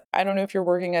curious, I don't know if you're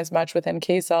working as much with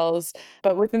NK cells,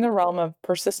 but within the realm of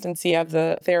persistency of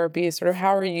the therapy, sort of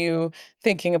how are you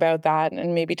thinking about that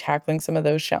and maybe tackling some of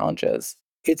those challenges?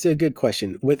 It's a good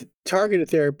question. With targeted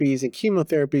therapies and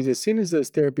chemotherapies, as soon as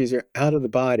those therapies are out of the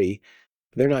body,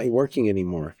 they're not working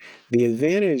anymore. The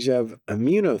advantage of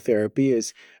immunotherapy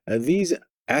is these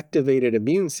activated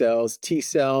immune cells, T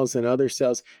cells, and other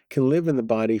cells can live in the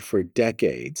body for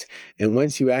decades. And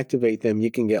once you activate them,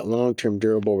 you can get long-term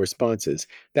durable responses.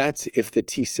 That's if the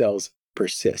T cells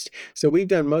persist. So we've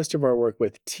done most of our work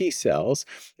with T cells,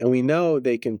 and we know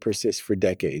they can persist for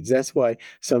decades. That's why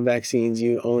some vaccines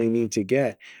you only need to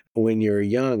get when you're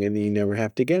young and then you never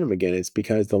have to get them again. It's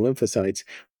because the lymphocytes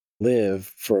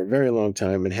live for a very long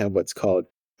time and have what's called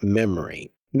memory.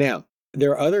 Now,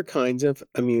 there are other kinds of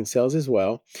immune cells as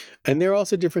well, and there are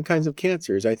also different kinds of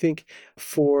cancers. I think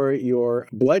for your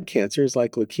blood cancers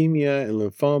like leukemia and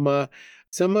lymphoma,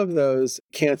 some of those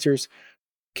cancers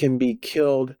can be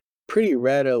killed pretty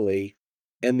readily,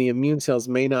 and the immune cells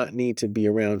may not need to be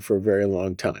around for a very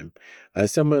long time.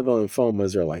 Some of the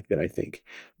lymphomas are like that, I think.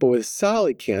 But with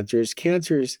solid cancers,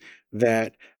 cancers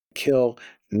that kill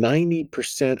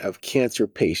 90% of cancer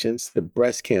patients, the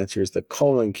breast cancers, the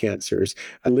colon cancers,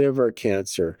 liver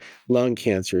cancer, lung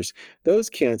cancers, those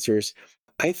cancers,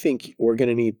 I think we're going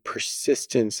to need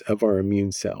persistence of our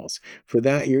immune cells. For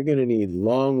that, you're going to need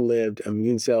long-lived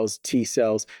immune cells, T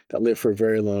cells that live for a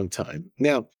very long time.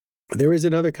 Now, there is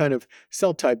another kind of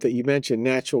cell type that you mentioned,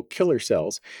 natural killer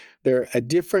cells. They're a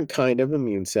different kind of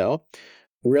immune cell,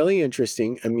 really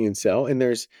interesting immune cell, and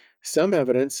there's some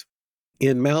evidence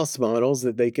in mouse models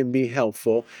that they can be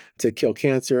helpful to kill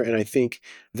cancer. And I think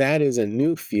that is a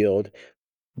new field.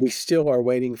 We still are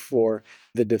waiting for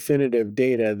the definitive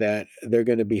data that they're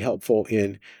going to be helpful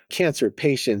in cancer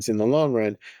patients in the long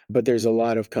run, but there's a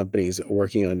lot of companies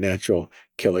working on natural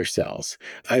killer cells.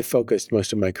 I focused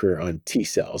most of my career on T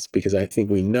cells because I think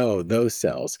we know those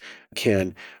cells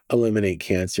can eliminate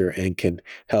cancer and can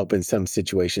help in some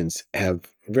situations have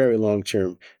very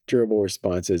long-term durable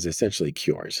responses, essentially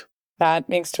cures. That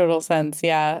makes total sense.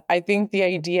 Yeah. I think the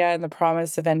idea and the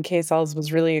promise of NK cells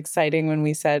was really exciting when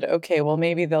we said, okay, well,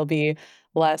 maybe there'll be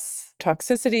less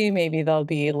toxicity, maybe there'll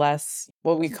be less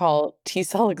what we call T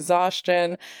cell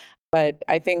exhaustion. But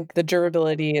I think the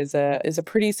durability is a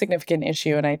pretty significant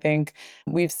issue. And I think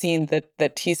we've seen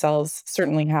that T cells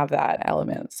certainly have that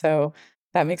element. So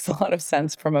that makes a lot of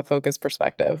sense from a focus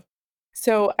perspective.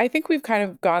 So I think we've kind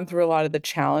of gone through a lot of the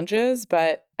challenges,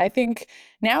 but I think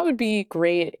now would be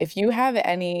great if you have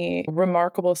any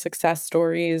remarkable success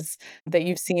stories that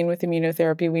you've seen with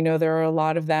immunotherapy. We know there are a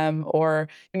lot of them, or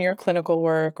in your clinical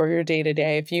work or your day to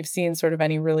day, if you've seen sort of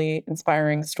any really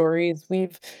inspiring stories.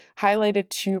 We've highlighted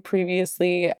two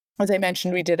previously. As I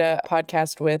mentioned, we did a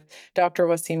podcast with Dr.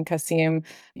 Wasim Kasim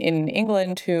in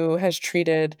England, who has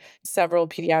treated several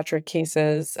pediatric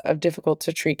cases of difficult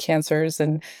to treat cancers.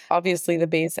 And obviously, the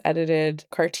base edited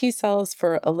CAR T cells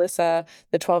for Alyssa,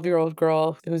 the 12-year-old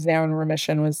girl who's now in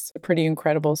remission, was a pretty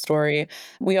incredible story.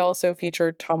 We also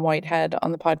featured Tom Whitehead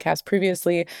on the podcast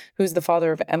previously, who's the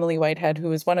father of Emily Whitehead, who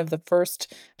was one of the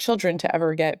first children to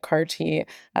ever get CAR T.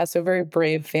 So, very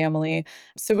brave family.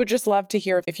 So, would just love to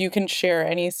hear if you can share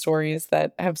any stories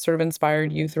that have sort of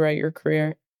inspired you throughout your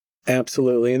career.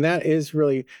 Absolutely. And that is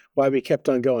really why we kept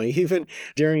on going. Even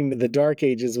during the dark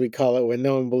ages, we call it, when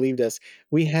no one believed us,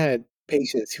 we had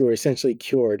patients who were essentially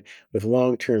cured with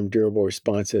long-term durable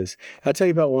responses. I'll tell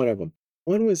you about one of them.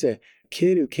 One was a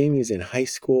kid who came, he was in high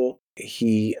school.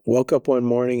 He woke up one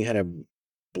morning, had a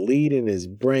bleed in his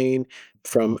brain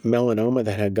from melanoma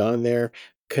that had gone there,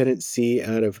 couldn't see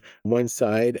out of one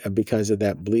side because of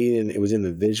that bleed, and it was in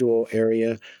the visual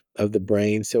area of the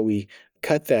brain. So we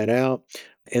cut that out.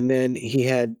 And then he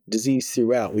had disease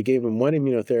throughout. We gave him one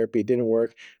immunotherapy, it didn't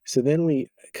work. So then we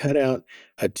cut out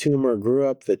a tumor, grew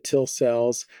up the TIL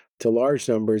cells to large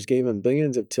numbers, gave him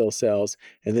billions of TIL cells,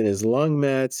 and then his lung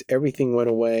mets, everything went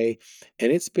away.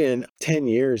 And it's been 10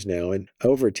 years now, and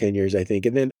over 10 years, I think.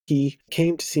 And then he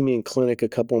came to see me in clinic a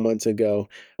couple months ago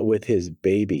with his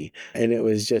baby. And it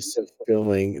was just so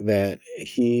fulfilling that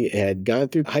he had gone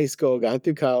through high school, gone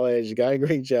through college, got a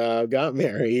great job, got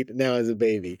married, now has a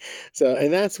baby. So,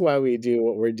 and that's why we do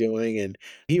what we're doing. And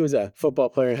he was a football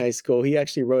player in high school. He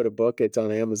actually wrote a book. It's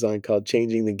on Amazon called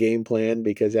Changing the Game Plan,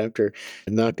 because after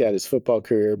knocked out his football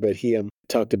career, but he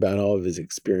talked about all of his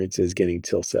experiences getting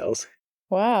TIL cells.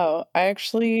 Wow.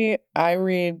 I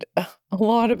read a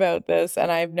lot about this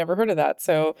and I've never heard of that.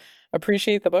 So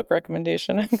appreciate the book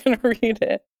recommendation. I'm going to read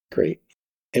it. Great.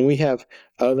 And we have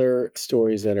other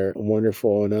stories that are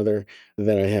wonderful. Another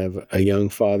that I have a young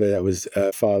father that was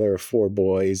a father of 4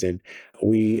 boys, and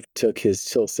we took his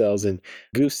TIL cells and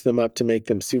goosed them up to make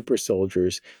them super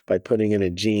soldiers by putting in a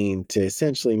gene to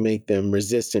essentially make them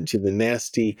resistant to the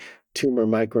nasty tumor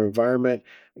microenvironment.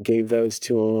 Gave those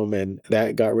to him, and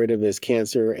that got rid of his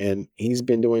cancer. And he's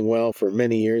been doing well for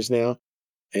many years now.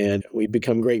 And we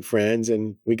become great friends,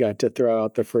 and we got to throw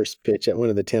out the first pitch at one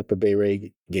of the Tampa Bay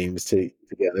Ray games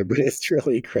together. But it's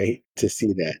really great to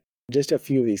see that. Just a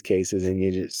few of these cases, and you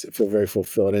just feel very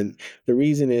fulfilled. And the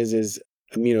reason is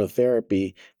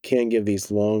immunotherapy can give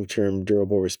these long-term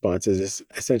durable responses,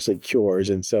 essentially cures.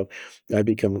 And so I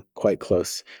become quite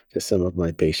close to some of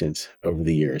my patients over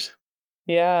the years.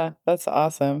 Yeah, that's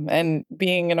awesome. And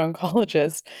being an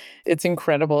oncologist, it's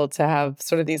incredible to have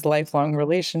sort of these lifelong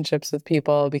relationships with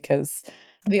people because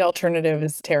the alternative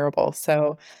is terrible.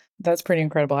 So That's pretty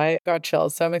incredible. I got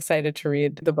chills. So I'm excited to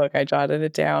read the book. I jotted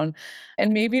it down.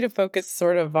 And maybe to focus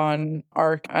sort of on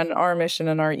our mission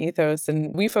and our ethos.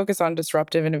 And we focus on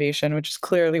disruptive innovation, which is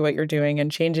clearly what you're doing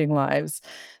and changing lives.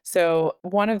 So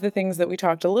one of the things that we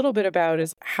talked a little bit about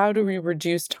is how do we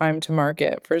reduce time to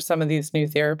market for some of these new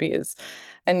therapies?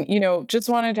 And, just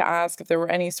wanted to ask if there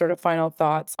were any sort of final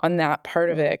thoughts on that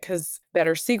part of it, because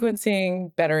better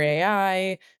sequencing, better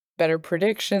AI, better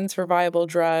predictions for viable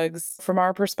drugs. From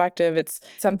our perspective, it's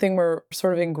something we're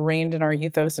sort of ingrained in our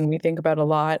ethos and we think about a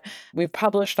lot. We've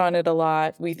published on it a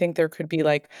lot. We think there could be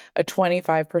like a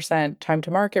 25% time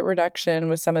to market reduction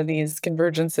with some of these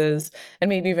convergences, and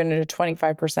maybe even a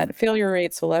 25% failure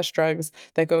rate, so less drugs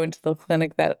that go into the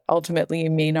clinic that ultimately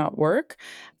may not work.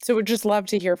 So would just love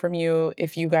to hear from you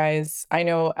if you guys, I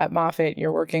know at Moffitt,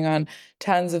 you're working on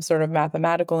tons of sort of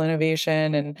mathematical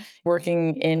innovation and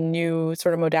working in new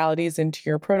sort of modalities into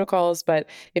your protocols. But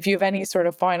if you have any sort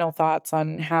of final thoughts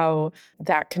on how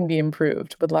that can be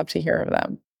improved, would love to hear of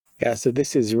them. Yeah, so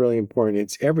this is really important.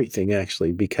 It's everything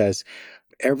actually, because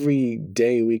every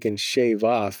day we can shave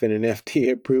off in an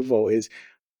FDA approval is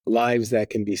lives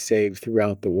that can be saved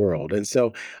throughout the world. And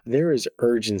so there is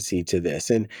urgency to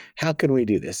this. And how can we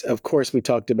do this? Of course, we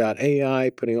talked about AI,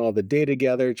 putting all the data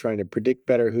together, trying to predict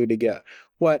better who to get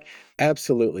what.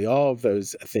 Absolutely, all of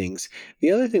those things. The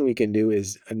other thing we can do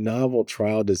is novel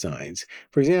trial designs.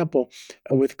 For example,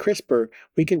 with CRISPR,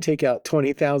 we can take out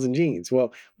 20,000 genes.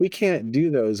 Well, we can't do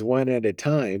those one at a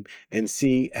time and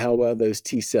see how well those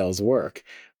T cells work.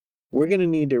 We're going to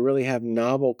need to really have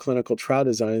novel clinical trial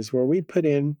designs where we put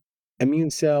in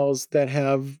immune cells that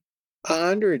have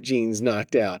 100 genes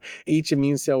knocked out, each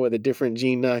immune cell with a different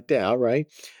gene knocked out, right?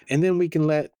 And then we can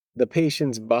let the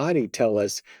patient's body tell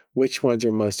us which ones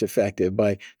are most effective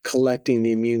by collecting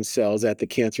the immune cells at the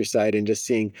cancer site and just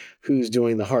seeing who's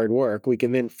doing the hard work. We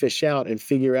can then fish out and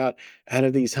figure out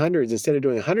of these hundreds, instead of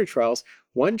doing 100 trials,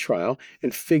 one trial,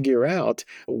 and figure out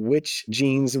which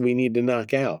genes we need to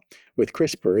knock out with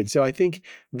CRISPR. And so I think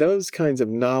those kinds of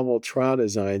novel trial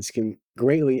designs can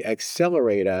greatly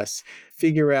accelerate us,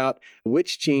 figure out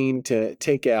which gene to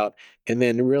take out, and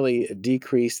then really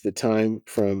decrease the time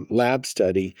from lab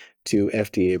study to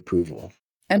FDA approval.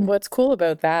 And what's cool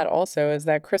about that also is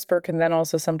that CRISPR can then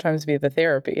also sometimes be the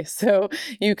therapy. So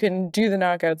you can do the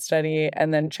knockout study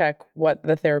and then check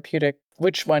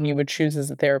which one you would choose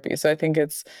as a therapy. So I think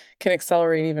it's can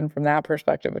accelerate even from that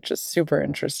perspective, which is super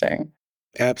interesting.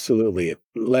 Absolutely. It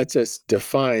lets us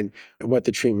define what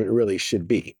the treatment really should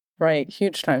be. Right.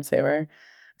 Huge time saver.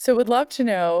 So would love to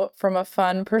know from a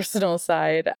fun personal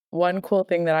side, one cool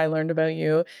thing that I learned about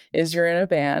you is you're in a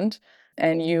band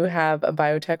and you have a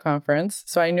biotech conference.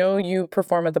 So I know you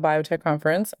perform at the biotech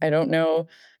conference. I don't know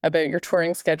about your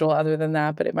touring schedule other than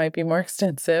that, but it might be more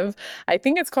extensive. I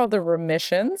think it's called the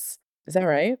Remissions. Is that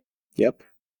right? Yep.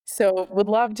 So would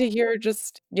love to hear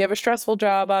just you have a stressful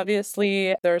job,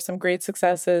 obviously. There are some great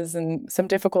successes and some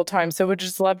difficult times. So would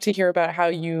just love to hear about how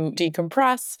you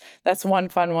decompress. That's one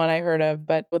fun one I heard of,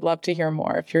 but would love to hear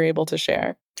more if you're able to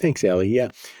share. Thanks, Ellie. Yeah,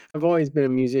 I've always been a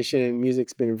musician, and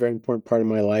music's been a very important part of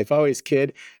my life. Always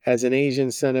kid, as an Asian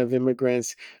son of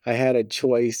immigrants, I had a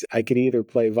choice. I could either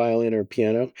play violin or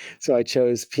piano, so I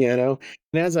chose piano.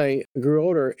 And as I grew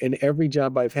older, in every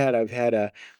job I've had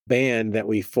a band that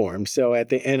we formed. So at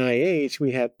the NIH,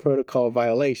 we had protocol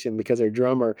violation because our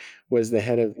drummer was the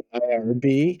head of the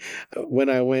IRB. When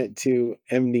I went to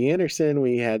MD Anderson,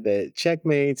 we had the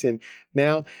checkmates, and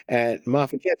now at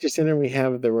Moffitt Cancer Center, we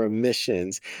have the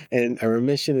remissions. And a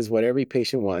remission is what every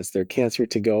patient wants, their cancer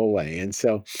to go away. And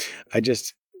so I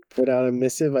just put out a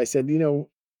missive. I said,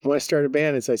 I want to start a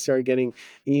band. And so I started getting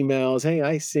emails. Hey,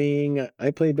 I sing, I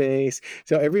play bass.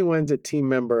 So everyone's a team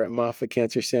member at Moffitt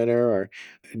Cancer Center. Our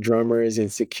drummer is in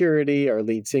security. Our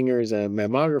lead singer is a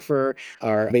mammographer.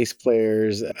 Our bass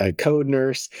player's a code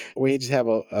nurse. We just have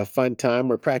a fun time.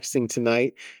 We're practicing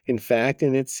tonight, in fact,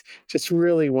 and it's just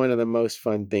really one of the most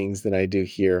fun things that I do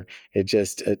here. It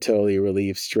just totally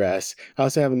relieves stress. I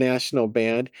also have a national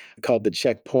band called the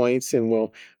Checkpoints, and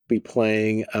we'll be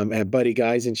playing at Buddy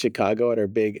Guys in Chicago at our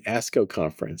big ASCO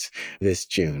conference this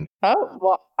June. Oh,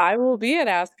 well, I will be at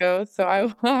ASCO, so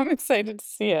I'm excited to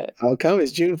see it. I'll come.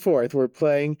 It's June 4th. We're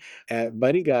playing at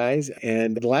Buddy Guys,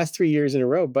 and the last 3 years in a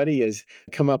row, Buddy has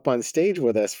come up on stage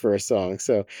with us for a song.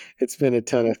 So it's been a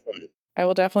ton of fun. I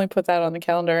will definitely put that on the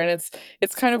calendar. And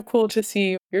it's kind of cool to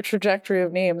see your trajectory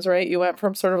of names, right? You went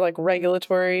from sort of like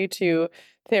regulatory to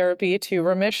therapy to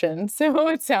remission. So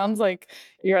it sounds like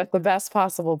you're at the best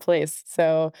possible place.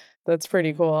 So that's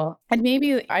pretty cool. And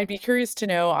maybe I'd be curious to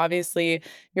know, obviously,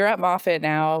 you're at Moffitt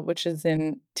now, which is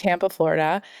in Tampa,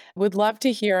 Florida. Would love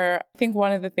to hear, I think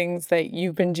one of the things that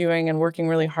you've been doing and working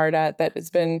really hard at that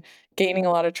has been gaining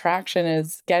a lot of traction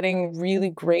is getting really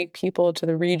great people to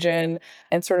the region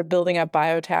and sort of building up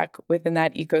biotech within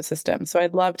that ecosystem. So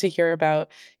I'd love to hear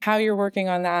about how you're working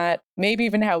on that, maybe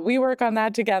even how we work on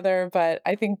that together. But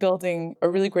I think building a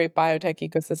really great biotech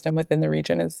ecosystem within the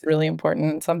region is really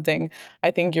important and something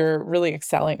I think you're really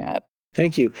excelling at.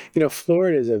 Thank you.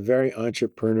 Florida is a very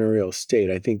entrepreneurial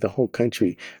state. I think the whole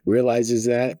country realizes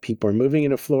that. People are moving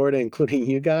into Florida, including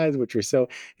you guys, which we're so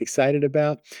excited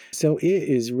about. So it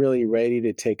is really ready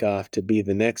to take off to be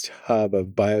the next hub of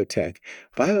biotech.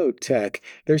 Biotech,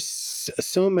 there's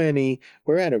so many.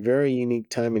 We're at a very unique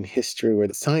time in history where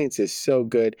the science is so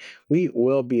good. We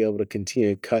will be able to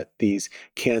continue to cut these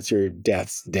cancer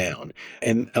deaths down.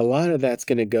 And a lot of that's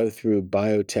going to go through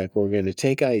biotech. We're going to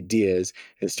take ideas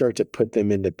and start to put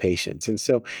them into patients. And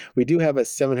so we do have a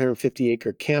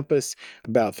 750-acre campus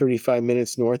about 35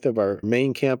 minutes north of our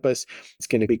main campus. It's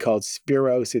going to be called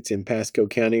Spiros. It's in Pasco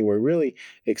County. We're really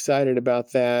excited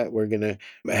about that. We're going to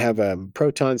have a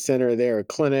proton center there, a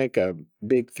clinic, a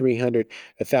big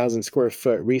 1,000 square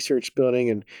foot research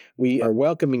building. And we are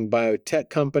welcoming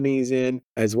biotech companies in,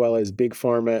 as well as big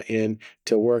pharma in,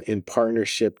 to work in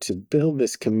partnership to build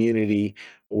this community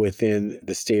within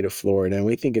the state of Florida. And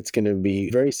we think it's going to be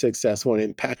very successful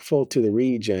and impactful to the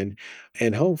region.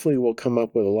 And hopefully we'll come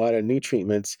up with a lot of new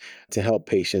treatments to help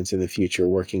patients in the future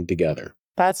working together.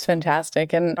 That's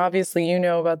fantastic. And obviously, you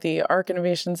know about the ARC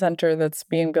Innovation Center that's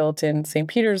being built in St.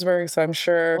 Petersburg. So I'm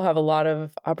sure we'll have a lot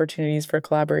of opportunities for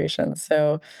collaboration.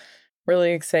 So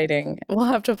really exciting. We'll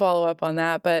have to follow up on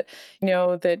that, but you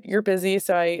know that you're busy.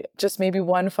 So I just maybe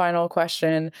one final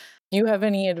question. Do you have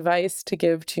any advice to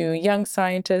give to young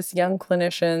scientists, young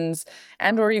clinicians,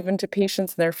 and or even to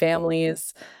patients and their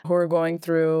families who are going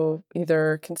through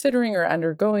either considering or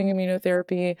undergoing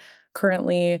immunotherapy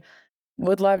currently?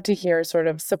 Would love to hear sort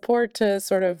of support to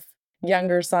sort of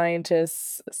younger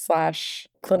scientists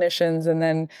 / clinicians, and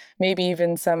then maybe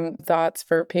even some thoughts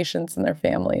for patients and their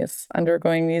families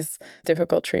undergoing these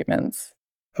difficult treatments.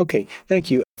 Okay,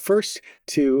 thank you. First,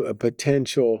 to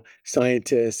potential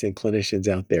scientists and clinicians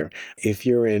out there. If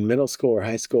you're in middle school or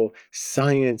high school,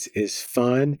 science is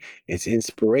fun, it's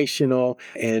inspirational,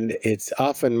 and it's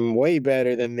often way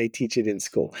better than they teach it in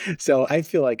school. So I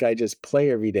feel like I just play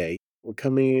every day. We're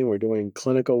coming in, we're doing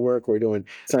clinical work, we're doing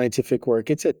scientific work.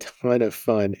 It's a ton of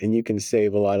fun, and you can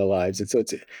save a lot of lives. And so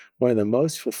it's one of the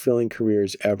most fulfilling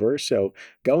careers ever. So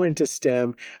go into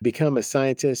STEM, become a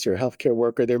scientist or a healthcare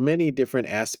worker. There are many different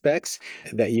aspects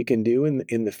that you can do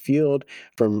in the field,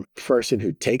 from the person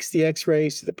who takes the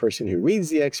x-rays to the person who reads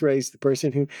the x-rays, to the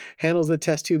person who handles the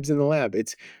test tubes in the lab.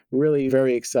 It's really a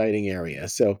very exciting area.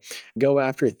 So go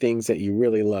after things that you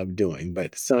really love doing,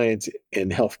 but science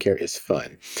and healthcare is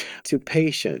fun. To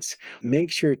patients, make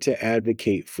sure to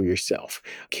advocate for yourself.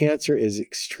 Cancer is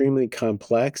extremely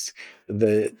complex.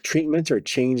 The treatments are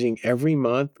changing every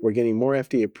month. We're getting more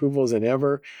FDA approvals than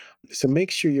ever. So make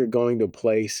sure you're going to a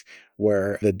place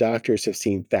where the doctors have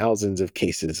seen thousands of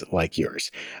cases like yours,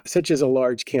 such as a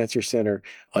large cancer center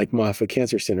like Moffitt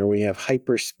Cancer Center. We have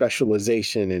hyper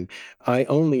specialization, and I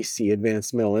only see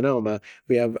advanced melanoma.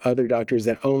 We have other doctors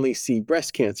that only see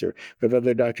breast cancer. We have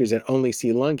other doctors that only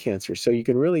see lung cancer. So you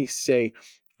can really stay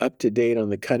up to date on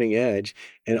the cutting edge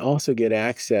and also get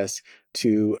access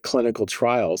to clinical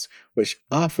trials, which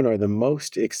often are the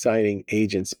most exciting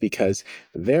agents because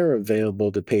they're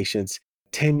available to patients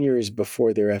 10 years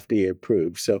before they're FDA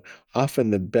approved. So often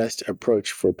the best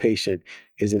approach for a patient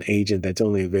is an agent that's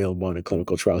only available on a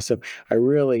clinical trial. So I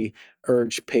really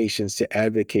urge patients to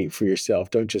advocate for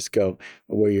yourself. Don't just go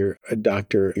where a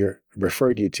doctor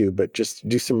referred you to, but just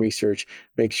do some research.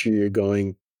 Make sure you're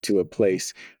going to a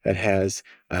place that has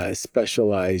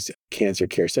specialized cancer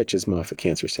care, such as Moffitt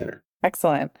Cancer Center.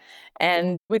 Excellent.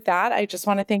 And with that, I just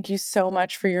want to thank you so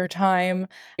much for your time,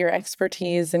 your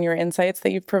expertise, and your insights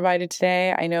that you've provided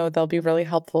today. I know they'll be really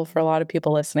helpful for a lot of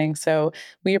people listening. So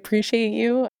we appreciate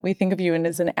you. We think of you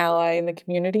as an ally in the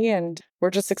community, and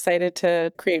we're just excited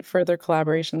to create further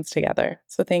collaborations together.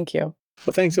 So thank you.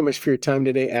 Well, thanks so much for your time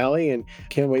today, Allie, and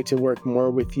can't wait to work more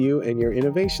with you and your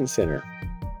innovation center.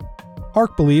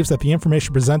 ARC believes that the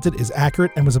information presented is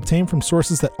accurate and was obtained from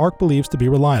sources that ARC believes to be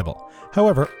reliable.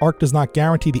 However, ARC does not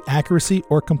guarantee the accuracy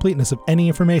or completeness of any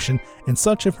information, and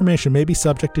such information may be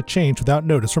subject to change without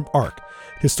notice from ARC.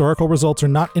 Historical results are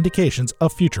not indications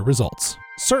of future results.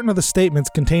 Certain of the statements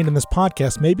contained in this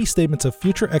podcast may be statements of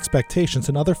future expectations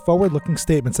and other forward-looking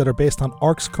statements that are based on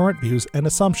ARC's current views and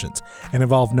assumptions, and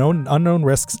involve known and unknown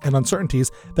risks and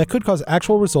uncertainties that could cause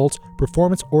actual results,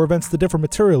 performance, or events to differ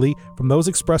materially from those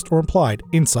expressed or implied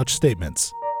in such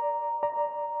statements.